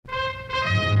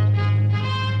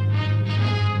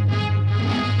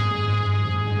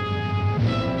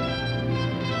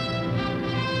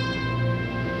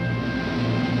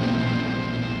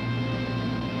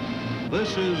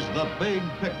This is The Big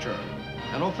Picture,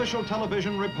 an official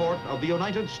television report of the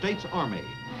United States Army,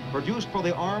 produced for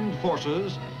the armed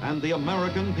forces and the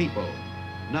American people.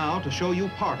 Now, to show you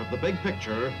part of the big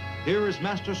picture, here is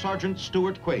Master Sergeant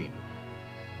Stuart Quain.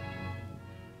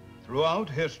 Throughout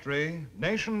history,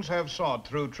 nations have sought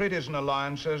through treaties and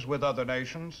alliances with other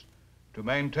nations to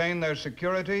maintain their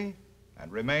security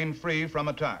and remain free from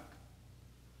attack.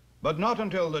 But not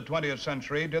until the 20th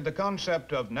century did the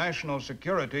concept of national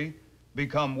security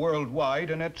become worldwide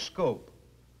in its scope.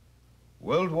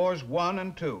 World Wars I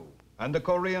and II and the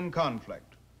Korean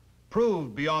conflict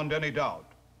proved beyond any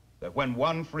doubt that when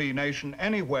one free nation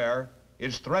anywhere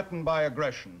is threatened by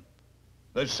aggression,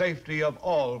 the safety of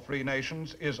all free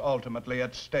nations is ultimately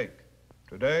at stake.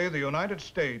 Today, the United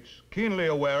States, keenly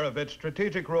aware of its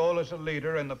strategic role as a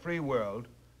leader in the free world,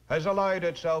 has allied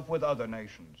itself with other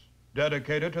nations,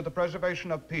 dedicated to the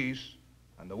preservation of peace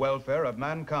and the welfare of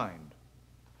mankind.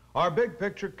 Our big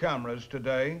picture cameras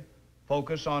today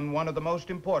focus on one of the most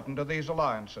important of these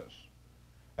alliances.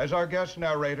 As our guest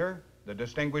narrator, the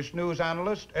distinguished news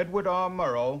analyst Edward R.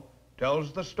 Murrow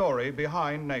tells the story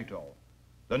behind NATO,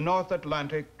 the North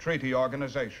Atlantic Treaty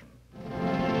Organization.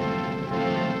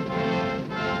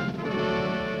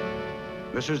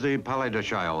 This is the Palais de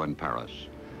Chaillot in Paris,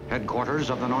 headquarters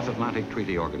of the North Atlantic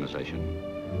Treaty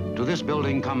Organization. To this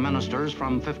building come ministers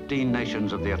from 15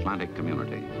 nations of the Atlantic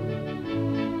community.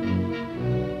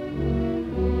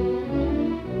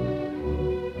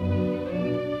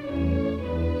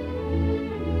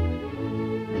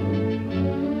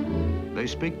 They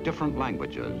speak different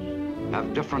languages,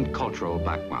 have different cultural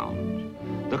backgrounds.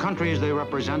 The countries they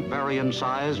represent vary in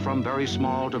size from very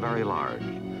small to very large.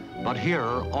 But here,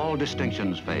 all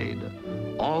distinctions fade.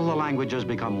 All the languages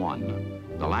become one,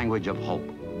 the language of hope.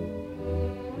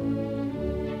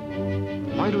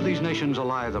 Why do these nations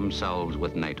ally themselves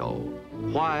with NATO?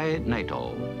 Why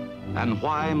NATO? And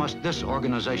why must this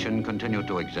organization continue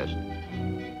to exist?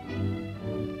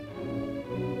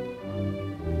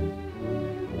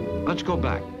 Let's go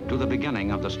back to the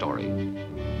beginning of the story.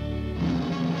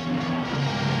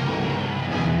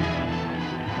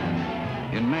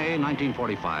 In May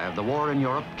 1945, the war in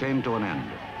Europe came to an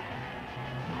end.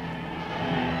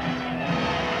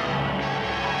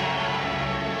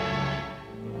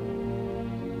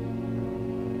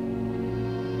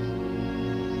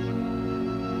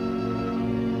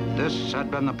 This had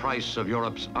been the price of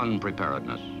Europe's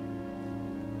unpreparedness.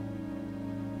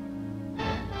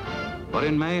 But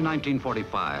in May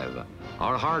 1945,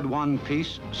 our hard-won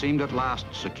peace seemed at last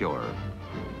secure.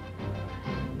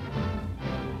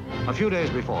 A few days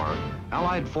before,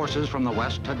 Allied forces from the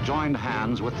West had joined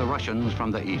hands with the Russians from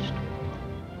the East.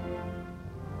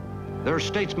 Their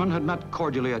statesmen had met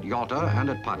cordially at Yalta and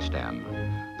at Potsdam.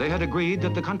 They had agreed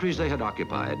that the countries they had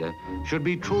occupied should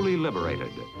be truly liberated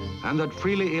and that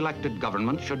freely elected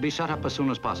governments should be set up as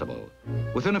soon as possible.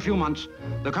 Within a few months,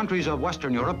 the countries of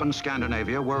Western Europe and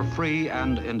Scandinavia were free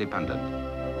and independent.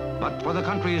 But for the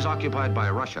countries occupied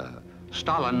by Russia,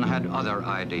 Stalin had other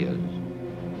ideas.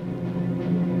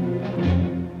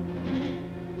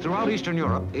 Throughout Eastern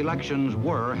Europe, elections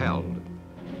were held.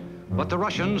 But the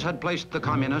Russians had placed the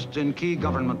communists in key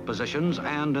government positions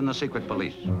and in the secret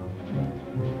police.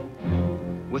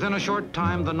 Within a short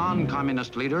time, the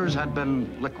non-communist leaders had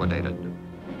been liquidated.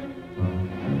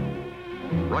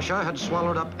 Russia had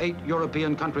swallowed up 8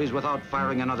 European countries without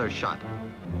firing another shot,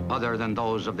 other than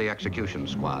those of the execution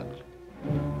squads.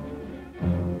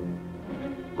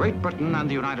 Great Britain and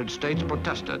the United States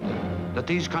protested that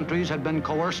these countries had been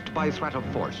coerced by threat of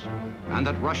force and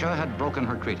that Russia had broken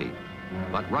her treaty.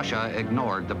 But Russia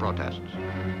ignored the protests.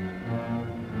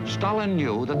 Stalin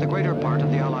knew that the greater part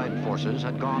of the Allied forces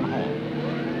had gone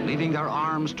home, leaving their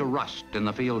arms to rust in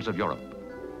the fields of Europe.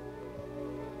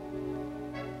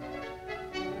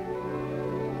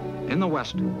 In the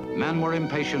West, men were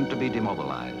impatient to be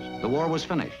demobilized. The war was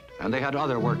finished, and they had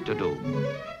other work to do.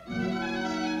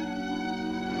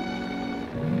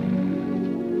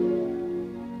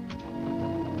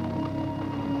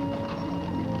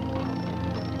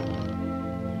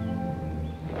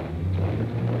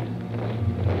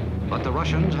 But the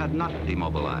Russians had not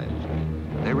demobilized.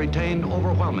 They retained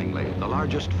overwhelmingly the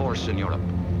largest force in Europe.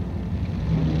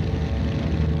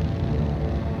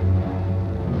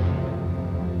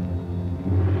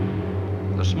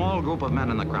 The small group of men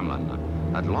in the Kremlin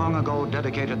had long ago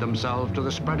dedicated themselves to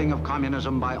the spreading of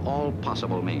communism by all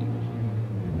possible means.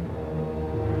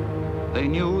 They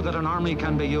knew that an army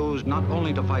can be used not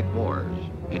only to fight wars,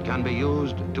 it can be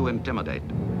used to intimidate.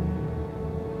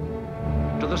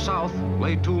 To the south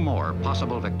lay 2 more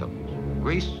possible victims,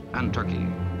 Greece and Turkey.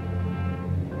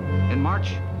 In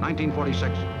March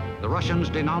 1946, the Russians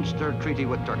denounced their treaty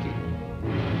with Turkey.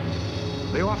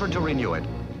 They offered to renew it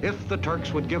if the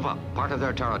Turks would give up part of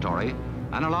their territory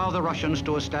and allow the Russians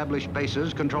to establish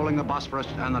bases controlling the Bosphorus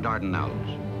and the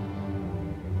Dardanelles.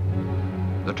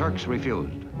 The Turks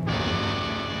refused.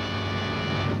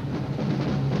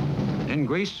 In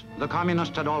Greece, the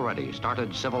communists had already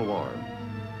started civil war.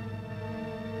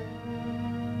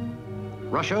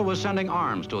 Russia was sending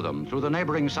arms to them through the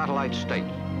neighboring satellite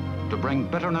states to bring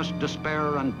bitterness,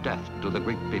 despair, and death to the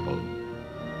Greek people.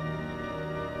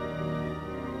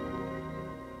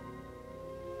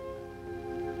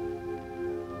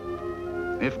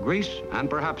 If Greece and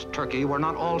perhaps Turkey were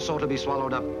not also to be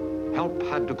swallowed up, help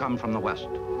had to come from the West.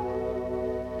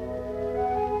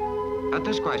 At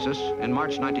this crisis, in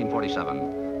March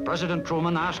 1947, President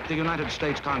Truman asked the United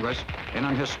States Congress in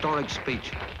an historic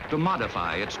speech to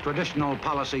modify its traditional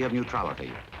policy of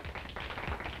neutrality.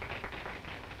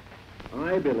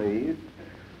 I believe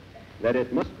that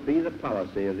it must be the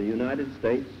policy of the United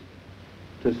States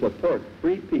to support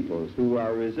free peoples who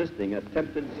are resisting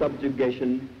attempted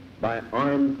subjugation by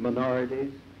armed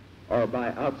minorities or by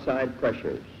outside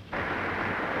pressures.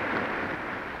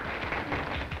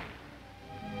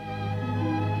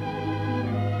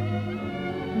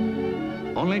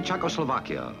 Only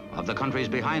Czechoslovakia, of the countries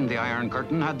behind the Iron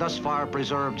Curtain, had thus far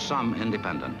preserved some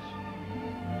independence.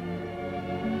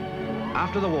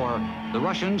 After the war, the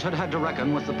Russians had had to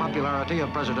reckon with the popularity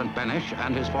of President Beneš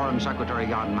and his Foreign Secretary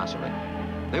Jan Masaryk.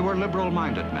 They were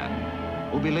liberal-minded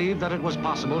men who believed that it was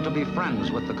possible to be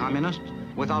friends with the communists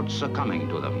without succumbing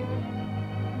to them.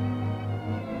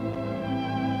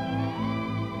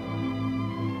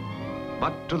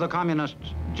 But to the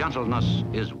communists, gentleness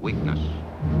is weakness.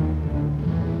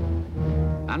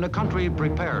 And a country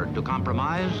prepared to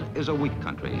compromise is a weak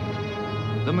country.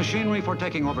 The machinery for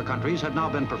taking over countries had now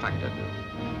been perfected.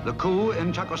 The coup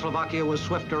in Czechoslovakia was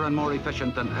swifter and more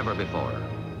efficient than ever before.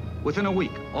 Within a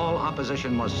week, all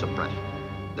opposition was suppressed.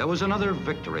 There was another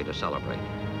victory to celebrate,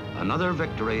 another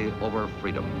victory over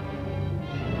freedom.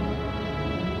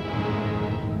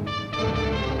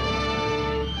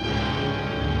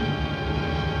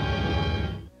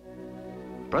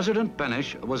 President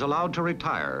Beneš was allowed to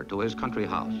retire to his country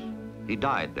house. He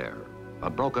died there, a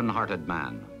broken-hearted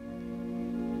man.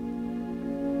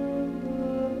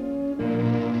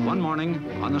 One morning,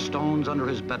 on the stones under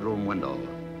his bedroom window,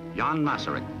 Jan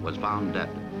Masaryk was found dead.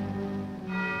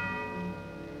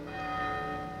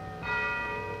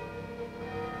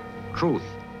 Truth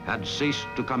had ceased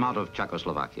to come out of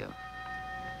Czechoslovakia.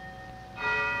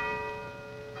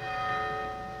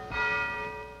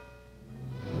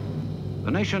 The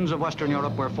nations of Western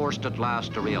Europe were forced at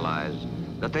last to realize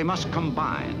that they must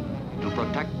combine to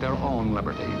protect their own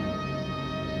liberty.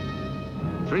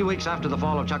 3 weeks after the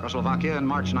fall of Czechoslovakia in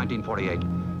March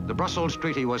 1948, the Brussels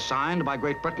Treaty was signed by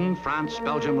Great Britain, France,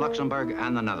 Belgium, Luxembourg,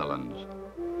 and the Netherlands.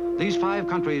 These 5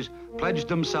 countries pledged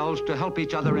themselves to help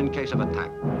each other in case of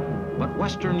attack. But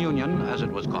Western Union, as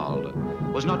it was called,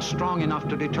 was not strong enough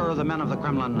to deter the men of the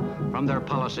Kremlin from their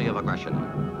policy of aggression.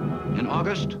 In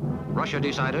August, Russia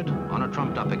decided, on a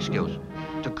trumped-up excuse,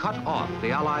 to cut off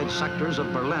the Allied sectors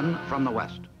of Berlin from the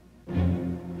West.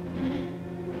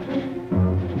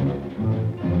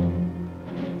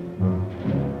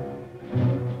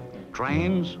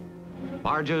 Trains,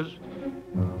 barges,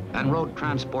 and road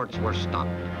transports were stopped.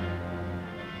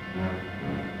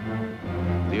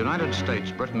 The United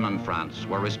States, Britain, and France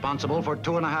were responsible for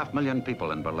 2.5 million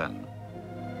people in Berlin.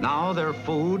 Now their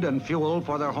food and fuel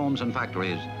for their homes and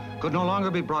factories could no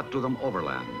longer be brought to them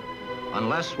overland,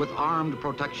 unless with armed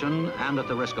protection and at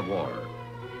the risk of war.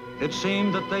 It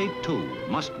seemed that they, too,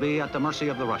 must be at the mercy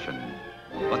of the Russians,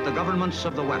 but the governments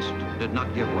of the West did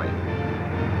not give way.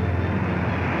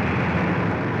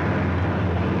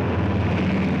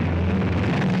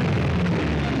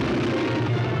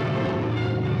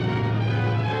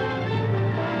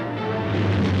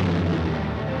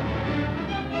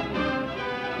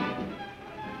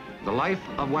 The life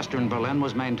of Western Berlin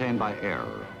was maintained by air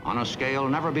on a scale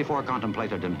never before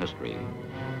contemplated in history.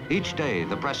 Each day,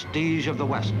 the prestige of the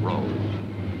West rose.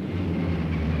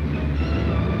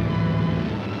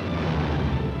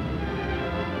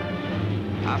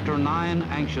 After 9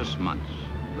 anxious months,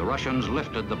 the Russians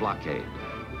lifted the blockade.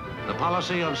 The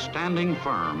policy of standing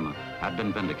firm had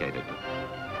been vindicated.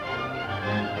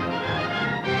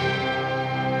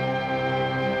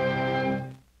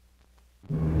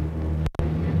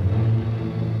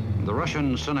 The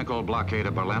Russian cynical blockade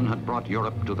of Berlin had brought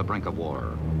Europe to the brink of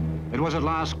war. It was at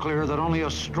last clear that only a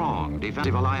strong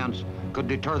defensive alliance could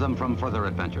deter them from further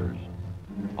adventures.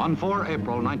 On 4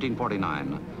 April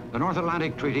 1949, The North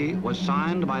Atlantic Treaty was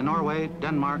signed by Norway,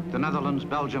 Denmark, the Netherlands,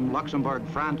 Belgium, Luxembourg,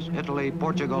 France, Italy,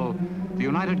 Portugal, the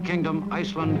United Kingdom,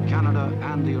 Iceland, Canada,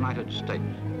 and the United States.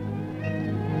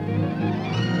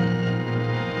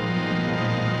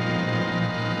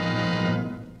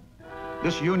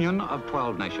 This union of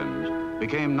 12 nations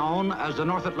became known as the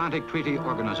North Atlantic Treaty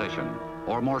Organization,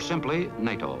 or more simply,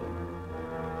 NATO.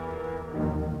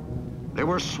 They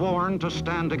were sworn to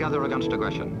stand together against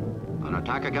aggression. An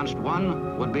attack against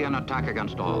one would be an attack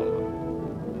against all.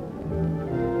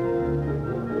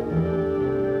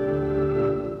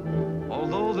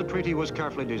 Although the treaty was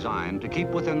carefully designed to keep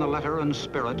within the letter and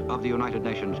spirit of the United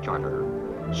Nations Charter,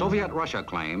 Soviet Russia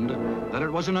claimed that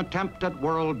it was an attempt at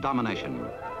world domination.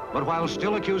 But while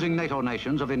still accusing NATO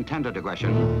nations of intended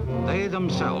aggression, they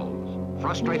themselves,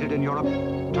 frustrated in Europe,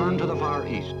 turned to the Far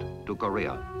East, to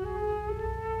Korea.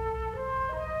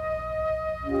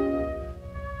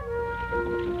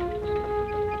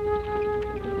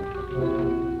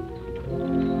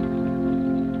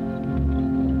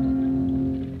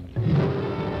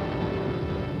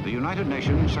 The United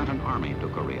Nations sent an army to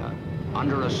Korea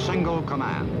under a single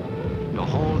command to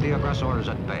hold the aggressors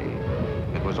at bay.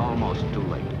 It was almost too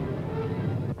late.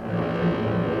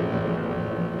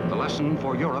 The lesson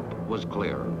for Europe was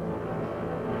clear.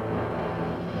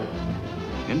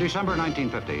 In December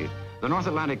 1950, the North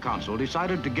Atlantic Council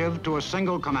decided to give to a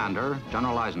single commander,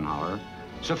 General Eisenhower,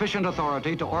 sufficient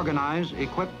authority to organize,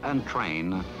 equip, and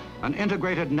train an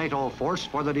integrated NATO force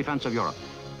for the defense of Europe.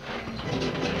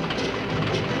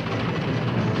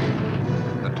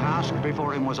 The task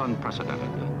before him was unprecedented.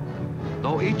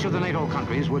 Though each of the NATO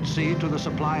countries would see to the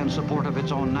supply and support of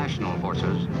its own national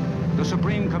forces, the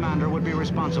Supreme Commander would be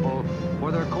responsible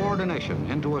for their coordination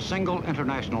into a single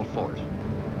international force,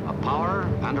 a power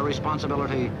and a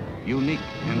responsibility unique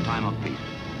in time of peace.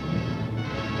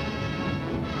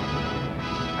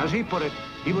 As he put it,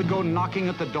 he would go knocking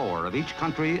at the door of each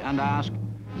country and ask,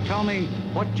 "Tell me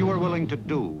what you are willing to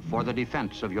do for the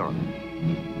defense of Europe."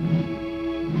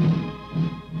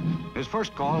 His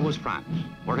first call was France,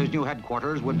 where his new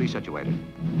headquarters would be situated.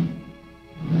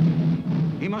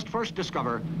 He must first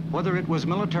discover whether it was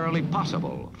militarily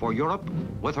possible for Europe,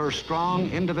 with her strong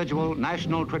individual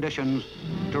national traditions,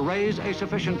 to raise a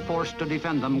sufficient force to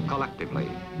defend them collectively.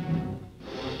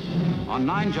 On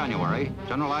 9 January,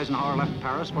 General Eisenhower left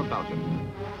Paris for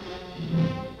Belgium.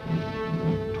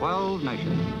 12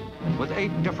 nations, with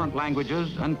 8 different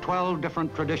languages and 12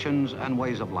 different traditions and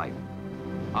ways of life.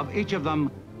 Of each of them,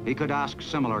 he could ask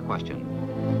similar questions.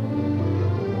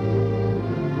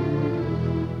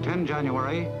 10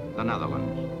 January, the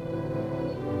Netherlands.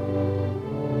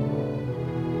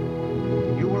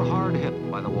 You were hard hit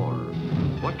by the war.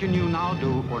 What can you now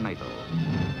do for NATO?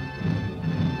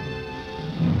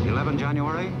 11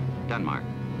 January, Denmark.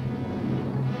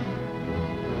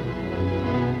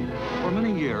 For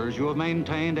many years, you have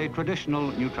maintained a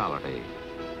traditional neutrality.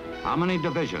 How many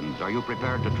divisions are you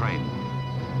prepared to train?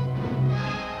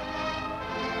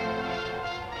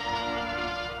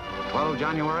 12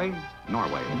 January,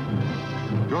 Norway.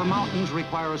 Your mountains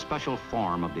require a special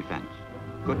form of defense.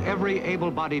 Could every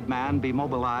able-bodied man be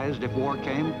mobilized if war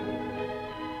came?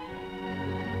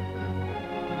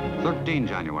 13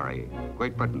 January,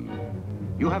 Great Britain.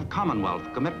 You have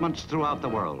Commonwealth commitments throughout the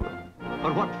world.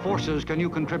 But what forces can you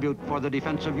contribute for the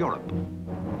defense of Europe?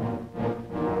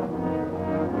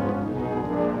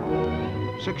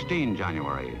 16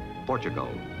 January, Portugal.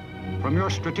 From your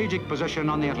strategic position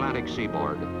on the Atlantic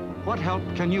seaboard, what help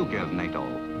can you give NATO?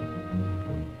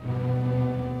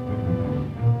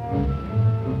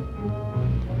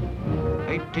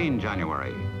 18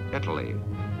 January, Italy.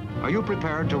 Are you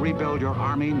prepared to rebuild your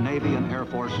Army, Navy, and Air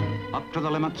Force up to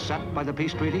the limits set by the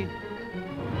peace treaty?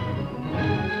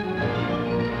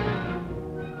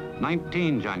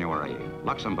 19 January,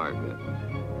 Luxembourg.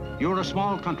 You're a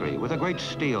small country with a great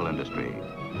steel industry.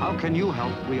 How can you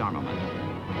help rearmament?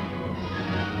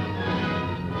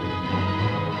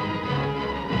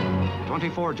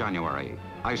 24 January,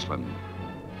 Iceland.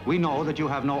 We know that you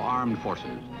have no armed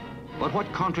forces, but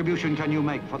what contribution can you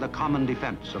make for the common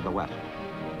defense of the West?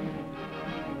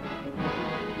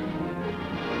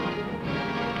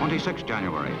 26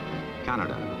 January,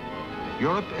 Canada.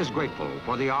 Europe is grateful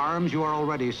for the arms you are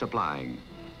already supplying.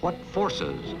 What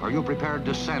forces are you prepared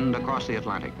to send across the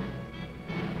Atlantic?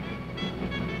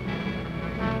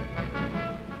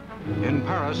 In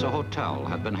Paris, a hotel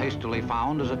had been hastily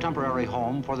found as a temporary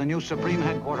home for the new Supreme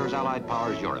Headquarters Allied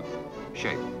Powers Europe,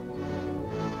 SHAPE.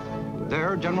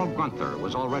 There, General Gunther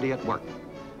was already at work.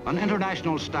 An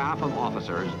international staff of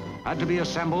officers had to be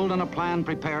assembled and a plan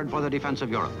prepared for the defense of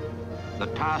Europe. The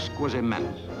task was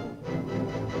immense.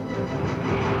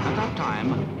 that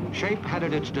time, SHAPE had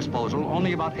at its disposal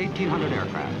only about 1,800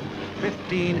 aircraft,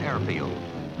 15 airfields,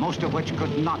 most of which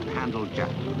could not handle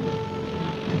jets,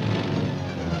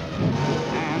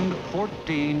 and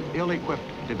 14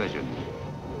 ill-equipped divisions.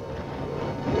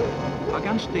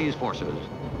 Against these forces,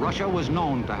 Russia was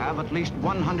known to have at least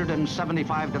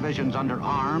 175 divisions under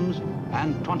arms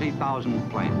and 20,000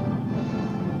 planes.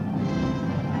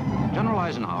 General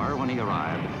Eisenhower, when he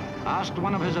arrived, asked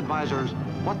one of his advisors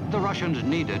what the Russians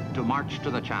needed to march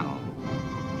to the Channel.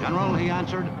 General, he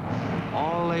answered,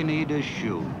 all they need is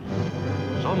shoes.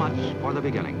 So much for the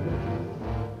beginning.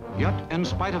 Yet, in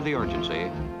spite of the urgency,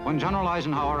 when General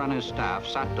Eisenhower and his staff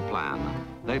sat to plan,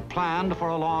 they planned for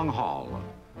a long haul,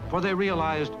 for they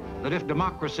realized that if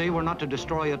democracy were not to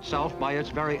destroy itself by its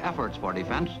very efforts for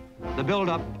defense, the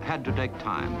build-up had to take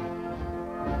time.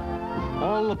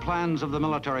 All the plans of the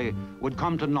military would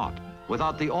come to naught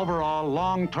without the overall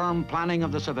long-term planning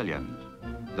of the civilians,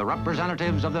 the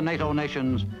representatives of the NATO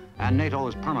nations, and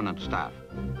NATO's permanent staff.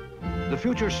 The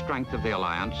future strength of the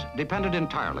alliance depended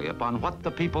entirely upon what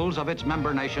the peoples of its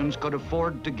member nations could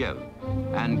afford to give,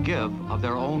 and give of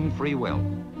their own free will.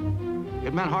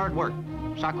 It meant hard work,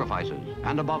 sacrifices,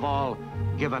 and above all,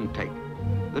 give and take.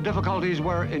 The difficulties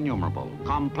were innumerable,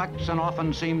 complex, and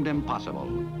often seemed impossible.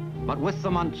 But with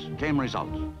the months came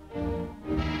results.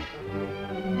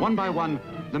 One by one,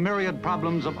 the myriad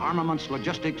problems of armaments,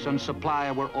 logistics, and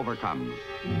supply were overcome.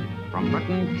 From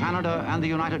Britain, Canada, and the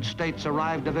United States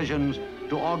arrived divisions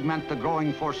to augment the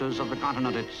growing forces of the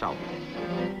continent itself.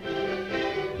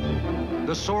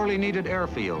 The sorely needed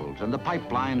airfields and the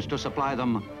pipelines to supply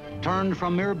them turned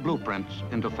from mere blueprints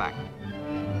into fact.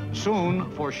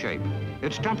 Soon, for SHAPE,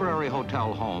 its temporary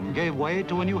hotel home gave way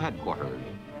to a new headquarters,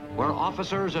 where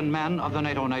officers and men of the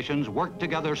NATO nations worked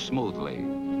together smoothly,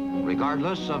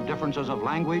 regardless of differences of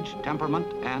language, temperament,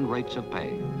 and rates of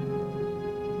pay.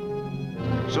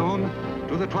 Soon,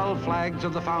 to the 12 flags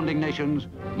of the founding nations,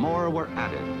 more were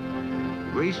added.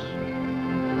 Greece,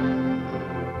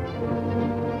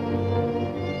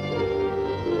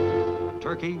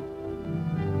 Turkey,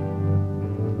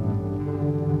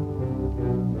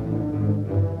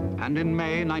 and in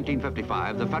May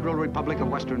 1955, the Federal Republic of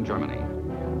Western Germany.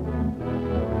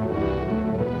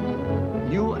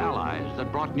 New allies that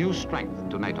brought new strength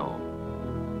to NATO.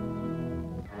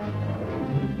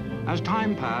 As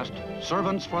time passed,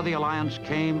 servants for the alliance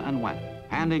came and went,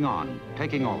 handing on,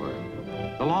 taking over.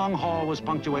 The long haul was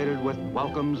punctuated with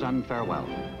welcomes and farewells.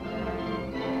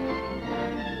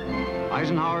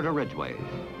 Eisenhower to Ridgway,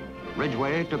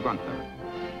 Ridgway to Gunther,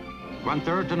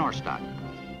 Gunther to Norstadt.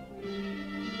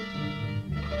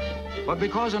 But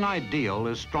because an ideal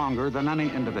is stronger than any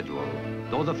individual,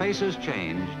 though the faces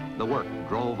changed, the work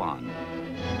drove on.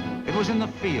 It was in the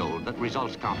field that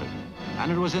results counted,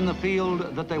 and it was in the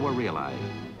field that they were realized.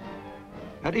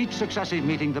 At each successive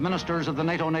meeting, the ministers of the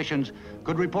NATO nations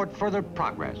could report further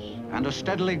progress and a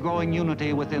steadily growing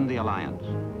unity within the alliance.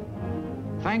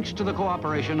 Thanks to the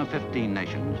cooperation of 15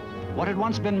 nations, what had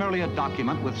once been merely a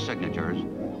document with signatures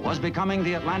was becoming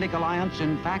the Atlantic Alliance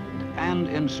in fact and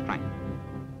in strength.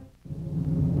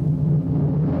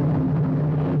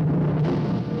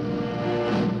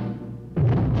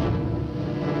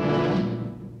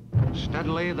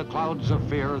 Steadily, the clouds of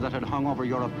fear that had hung over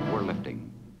Europe were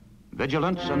lifting.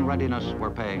 Vigilance and readiness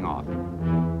were paying off.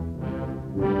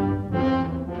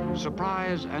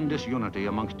 Surprise and disunity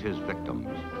amongst his victims,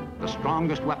 the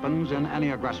strongest weapons in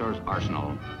any aggressor's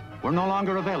arsenal, were no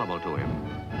longer available to him.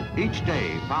 Each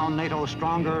day found NATO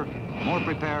stronger, more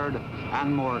prepared,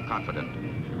 and more confident.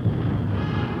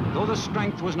 Though the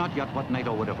strength was not yet what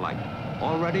NATO would have liked,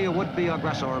 already a would-be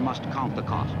aggressor must count the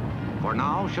cost. For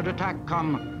now, should attack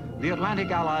come, the Atlantic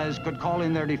allies could call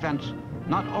in their defense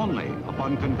not only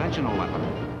upon conventional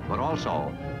weapons, but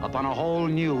also upon a whole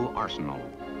new arsenal.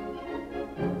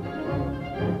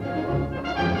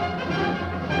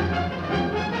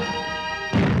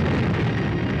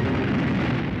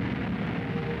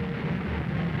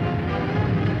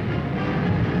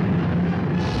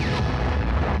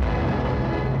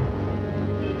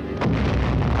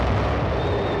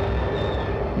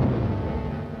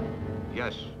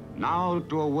 Yes, now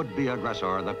to a would-be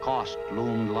aggressor, the cost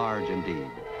loomed large indeed.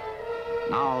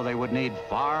 Now they would need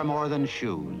far more than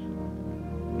shoes.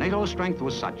 NATO's strength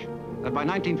was such that by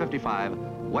 1955,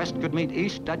 West could meet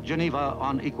East at Geneva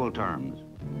on equal terms.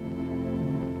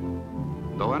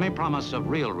 Though any promise of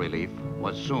real relief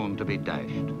was soon to be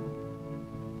dashed.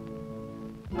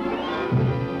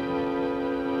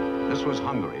 This was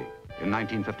Hungary in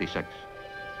 1956.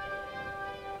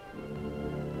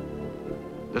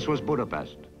 This was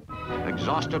Budapest,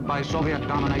 exhausted by Soviet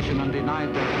domination and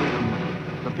denied their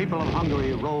freedom, the people of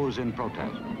Hungary rose in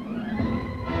protest.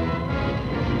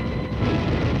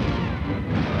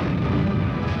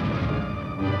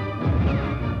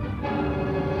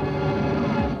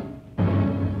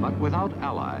 But without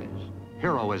allies,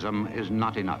 heroism is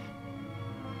not enough.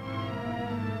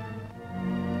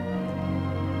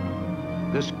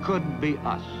 This could be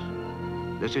us.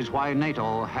 This is why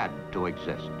NATO had to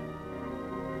exist.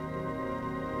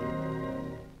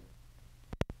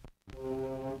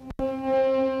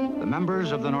 The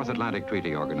members of the North Atlantic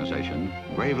Treaty Organization,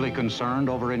 gravely concerned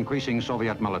over increasing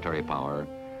Soviet military power,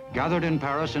 gathered in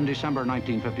Paris in December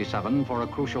 1957 for a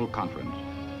crucial conference.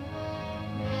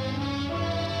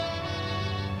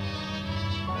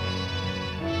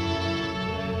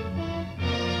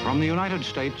 From the United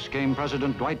States came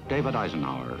President Dwight David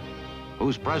Eisenhower,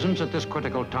 whose presence at this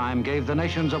critical time gave the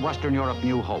nations of Western Europe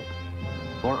new hope.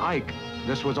 For Ike,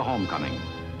 this was a homecoming.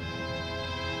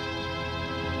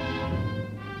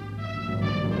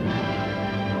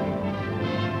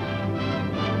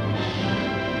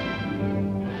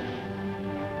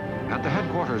 At the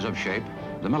headquarters of SHAPE,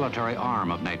 the military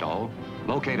arm of NATO,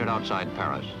 located outside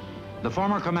Paris, the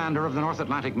former commander of the North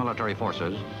Atlantic Military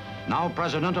Forces, now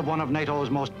president of one of NATO's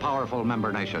most powerful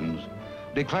member nations,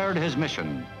 declared his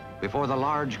mission before the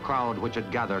large crowd which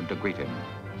had gathered to greet him.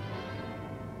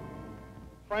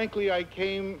 Frankly, I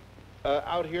came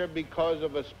out here because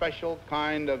of a special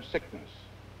kind of sickness,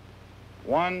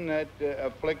 one that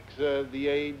afflicts the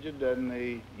aged and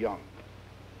the young,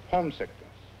 homesickness.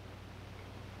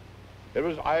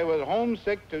 I was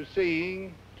homesick to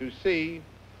see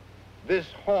this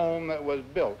home that was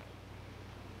built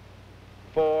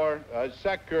for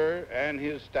Secker and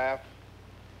his staff,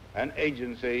 an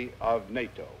agency of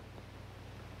NATO.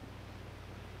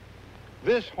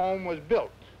 This home was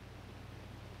built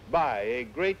by a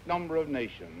great number of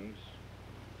nations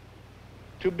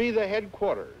to be the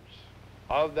headquarters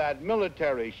of that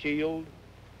military shield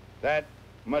that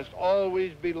must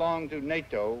always belong to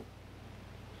NATO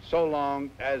so long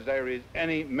as there is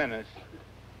any menace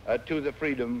to the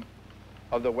freedom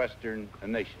of the Western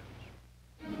nations.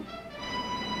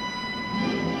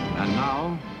 And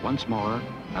now, once more,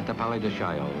 at the Palais de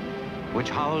Chaillot,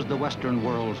 which housed the Western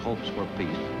world's hopes for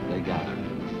peace, they gathered.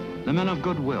 The men of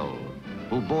goodwill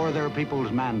who bore their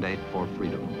people's mandate for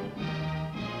freedom.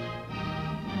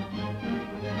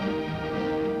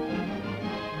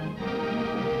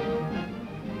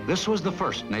 This was the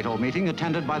first NATO meeting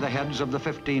attended by the heads of the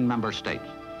 15 member states.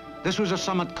 This was a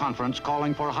summit conference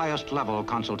calling for highest level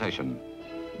consultation.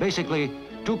 Basically,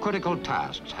 two critical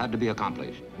tasks had to be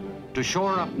accomplished: to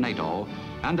shore up NATO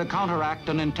and to counteract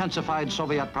an intensified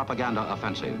Soviet propaganda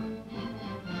offensive.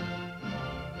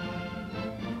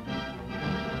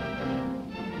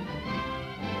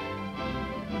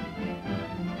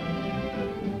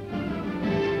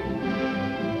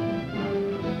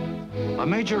 A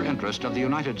major interest of the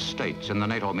United States in the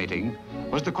NATO meeting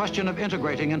was the question of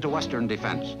integrating into Western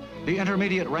defense the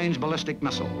intermediate-range ballistic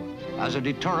missile as a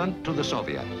deterrent to the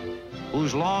Soviets,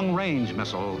 whose long-range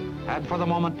missile had for the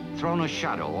moment thrown a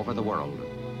shadow over the world.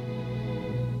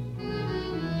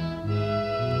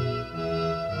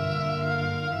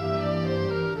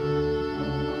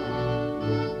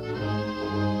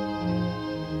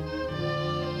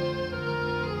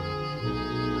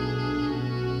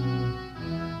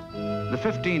 The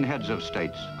 15 heads of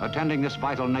states attending this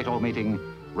vital NATO meeting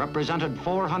represented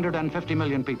 450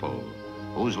 million people,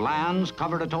 whose lands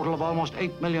covered a total of almost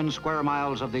 8 million square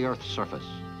miles of the Earth's surface.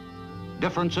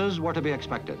 Differences were to be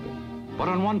expected, but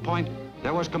on one point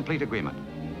there was complete agreement: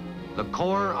 the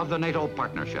core of the NATO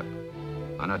partnership.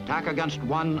 An attack against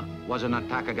one was an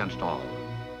attack against all.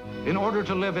 In order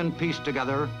to live in peace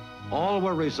together, all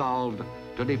were resolved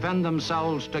to defend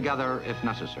themselves together if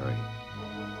necessary.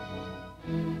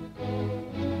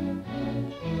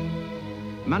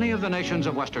 Many of the nations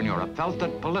of Western Europe felt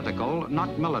that political,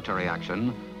 not military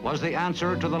action was the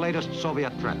answer to the latest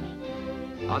Soviet threats.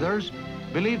 Others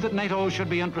believed that NATO should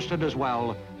be interested as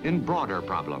well in broader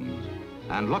problems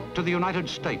and looked to the United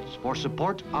States for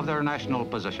support of their national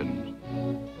positions.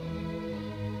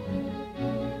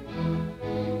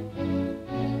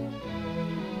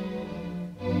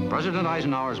 President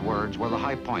Eisenhower's words were the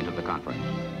high point of the conference.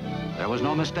 There was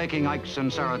no mistaking Ike's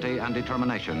sincerity and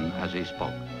determination as he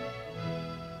spoke.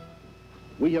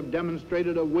 We have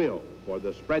demonstrated a will for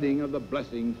the spreading of the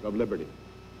blessings of liberty.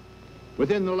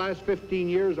 Within the last 15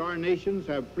 years, our nations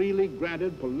have freely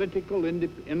granted political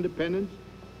independence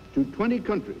to 20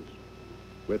 countries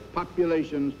with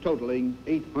populations totaling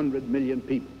 800 million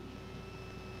people.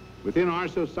 Within our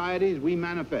societies, we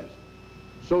manifest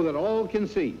so that all can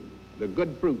see the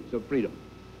good fruits of freedom.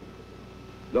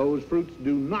 Those fruits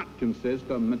do not consist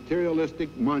of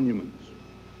materialistic monuments,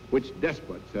 which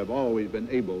despots have always been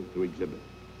able to exhibit.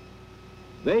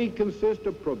 They consist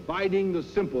of providing the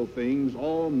simple things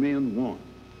all men want.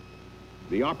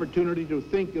 The opportunity to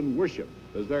think and worship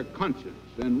as their conscience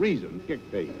and reason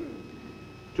dictate.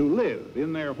 To live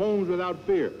in their homes without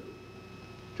fear.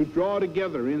 To draw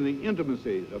together in the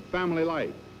intimacies of family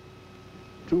life.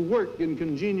 To work in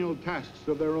congenial tasks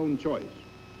of their own choice.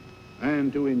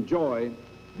 And to enjoy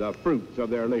the fruits of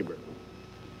their labor.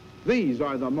 These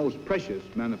are the most precious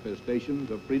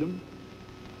manifestations of freedom,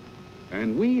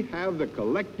 and we have the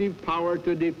collective power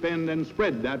to defend and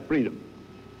spread that freedom.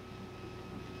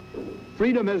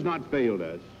 Freedom has not failed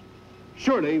us.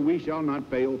 Surely we shall not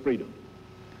fail freedom.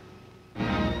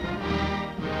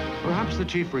 Perhaps the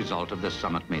chief result of this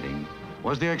summit meeting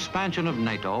was the expansion of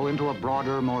NATO into a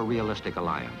broader, more realistic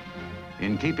alliance,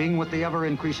 in keeping with the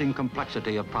ever-increasing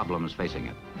complexity of problems facing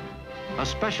it. A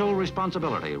special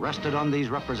responsibility rested on these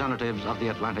representatives of the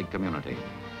Atlantic community.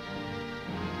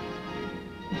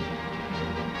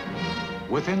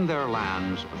 Within their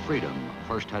lands, freedom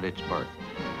first had its birth.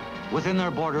 Within their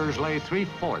borders lay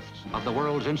 3/4 of the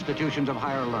world's institutions of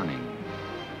higher learning,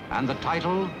 and the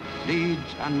title,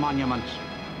 deeds, and monuments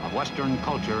of Western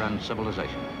culture and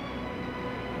civilization.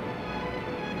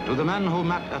 To the men who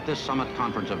met at this summit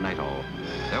conference of NATO,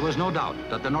 there was no doubt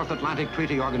that the North Atlantic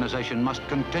Treaty Organization must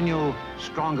continue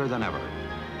stronger than ever.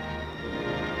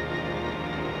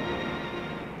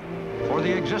 For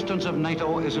the existence of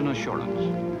NATO is an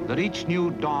assurance that each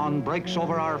new dawn breaks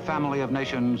over our family of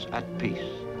nations at peace,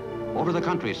 over the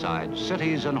countryside,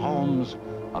 cities, and homes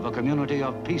of a community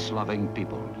of peace-loving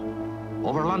peoples,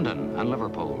 over London and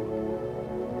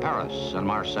Liverpool, Paris and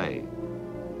Marseille,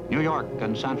 New York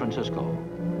and San Francisco,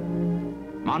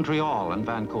 Montreal and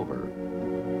Vancouver,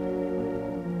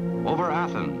 over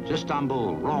Athens,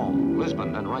 Istanbul, Rome,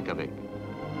 Lisbon, and Reykjavik,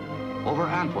 over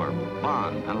Antwerp,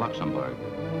 Bonn, and Luxembourg.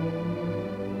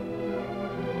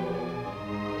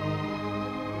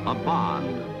 A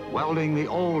bond welding the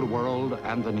old world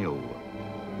and the new.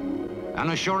 An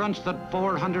assurance that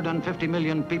 450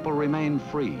 million people remain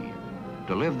free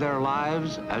to live their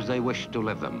lives as they wish to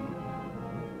live them.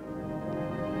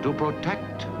 To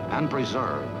protect and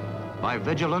preserve by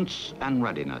vigilance and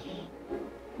readiness.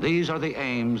 These are the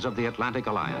aims of the Atlantic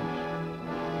Alliance.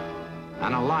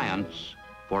 An alliance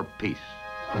for peace.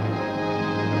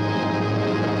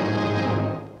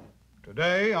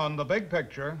 Today on The Big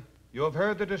Picture, you have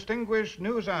heard the distinguished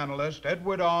news analyst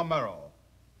Edward R. Murrow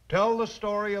tell the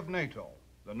story of NATO,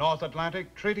 the North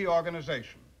Atlantic Treaty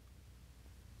Organization.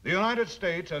 The United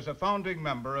States, as a founding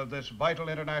member of this vital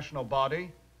international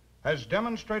body, has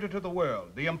demonstrated to the world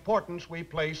the importance we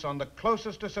place on the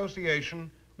closest association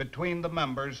between the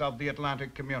members of the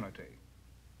Atlantic community.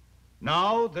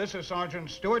 Now, this is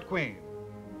Sergeant Stuart Queen,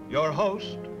 your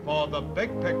host for The Big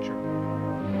Picture.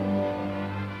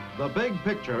 The Big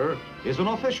Picture is an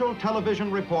official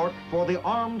television report for the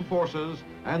armed forces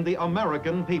and the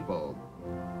American people.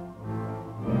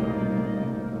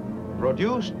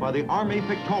 Produced by the Army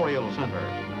Pictorial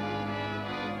Center.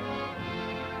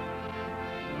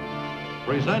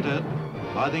 Presented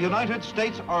by the United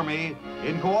States Army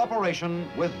in cooperation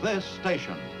with this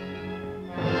station.